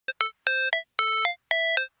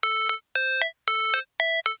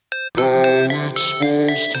it's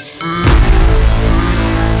supposed to feel.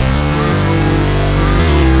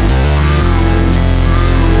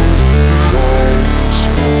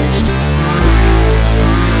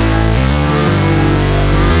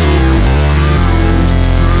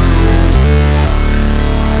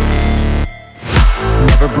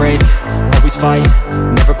 Never break, always fight,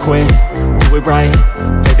 never quit, do it right,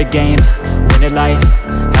 play the game, win it life,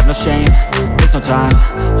 have no shame, there's no time,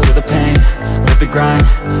 feel the pain, live the grind,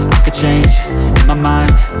 I could change, in my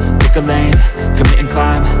mind, pick a lane, commit and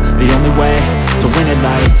climb, the only way to win it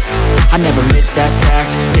life, I never miss, that's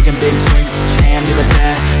fact, taking big swings, put your hand to the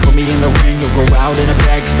bat, put me in the ring, you'll go out in a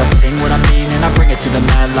bag, cause I sing what I mean and I bring it to the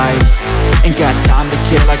mad light, ain't got time to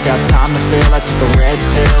kill, I got time to feel, I took the red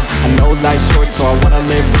pill, I know life's short so I wanna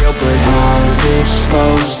live real, but how's it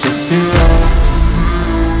supposed to feel?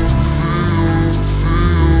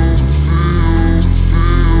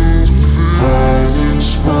 How's it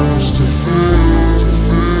supposed to feel?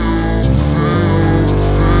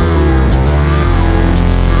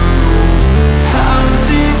 How's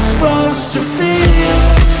it supposed to feel?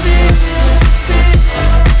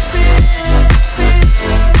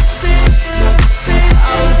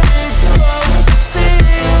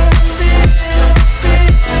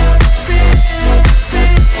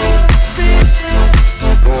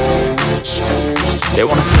 They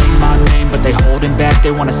wanna say my name, but they holding back.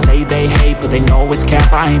 They wanna say they hate, but they know it's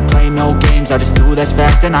cap. I ain't play no games, I just do that's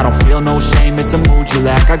fact. And I don't feel no shame, it's a mood you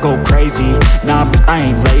lack. I go crazy, nah, but I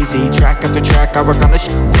ain't lazy. Track after track, I work on this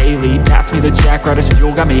shit daily. Pass me the jack, right as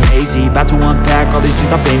fuel, got me hazy. About to unpack all these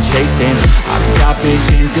things I've been chasing. I've got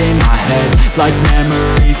visions in my head, like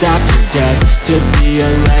memories after death. To be a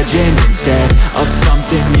legend instead of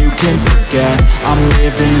something you can forget. I'm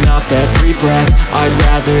living up every breath, I'd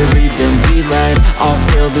rather lead than be led. I'll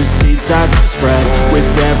fill the seats as I spread with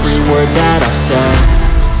every word that I've said.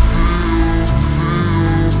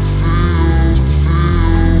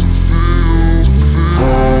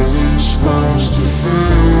 How's it supposed to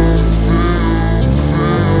feel?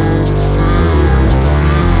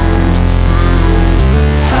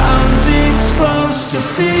 How's it supposed to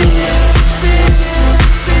feel?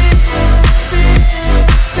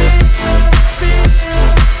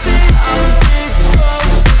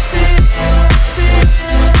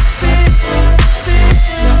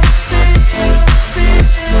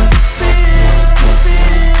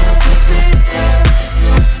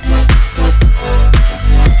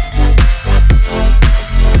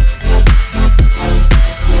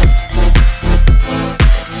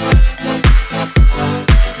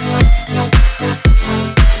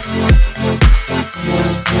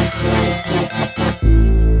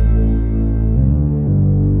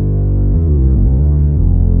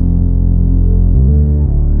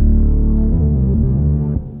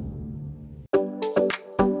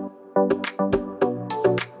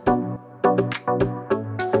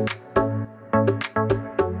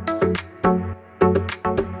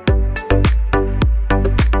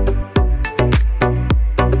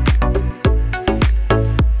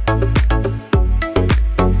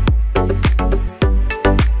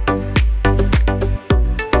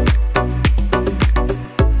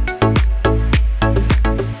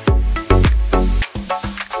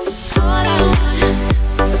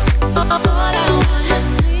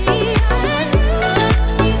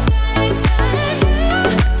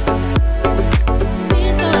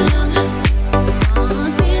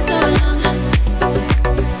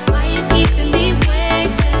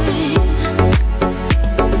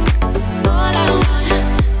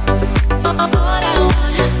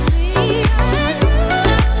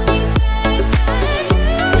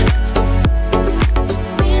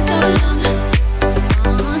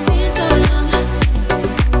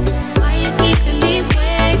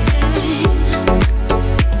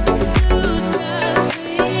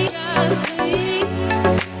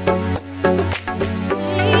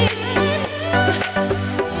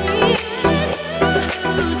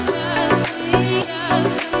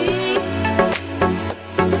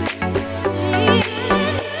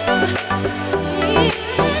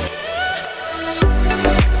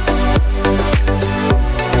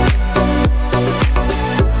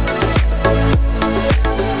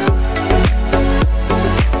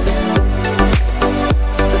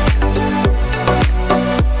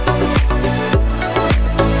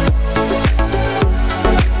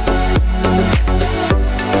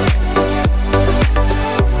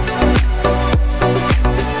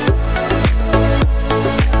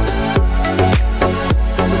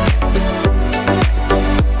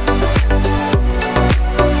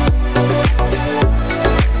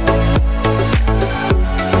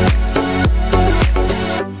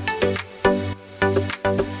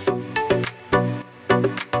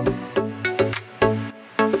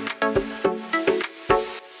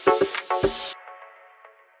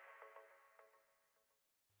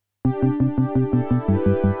 feel.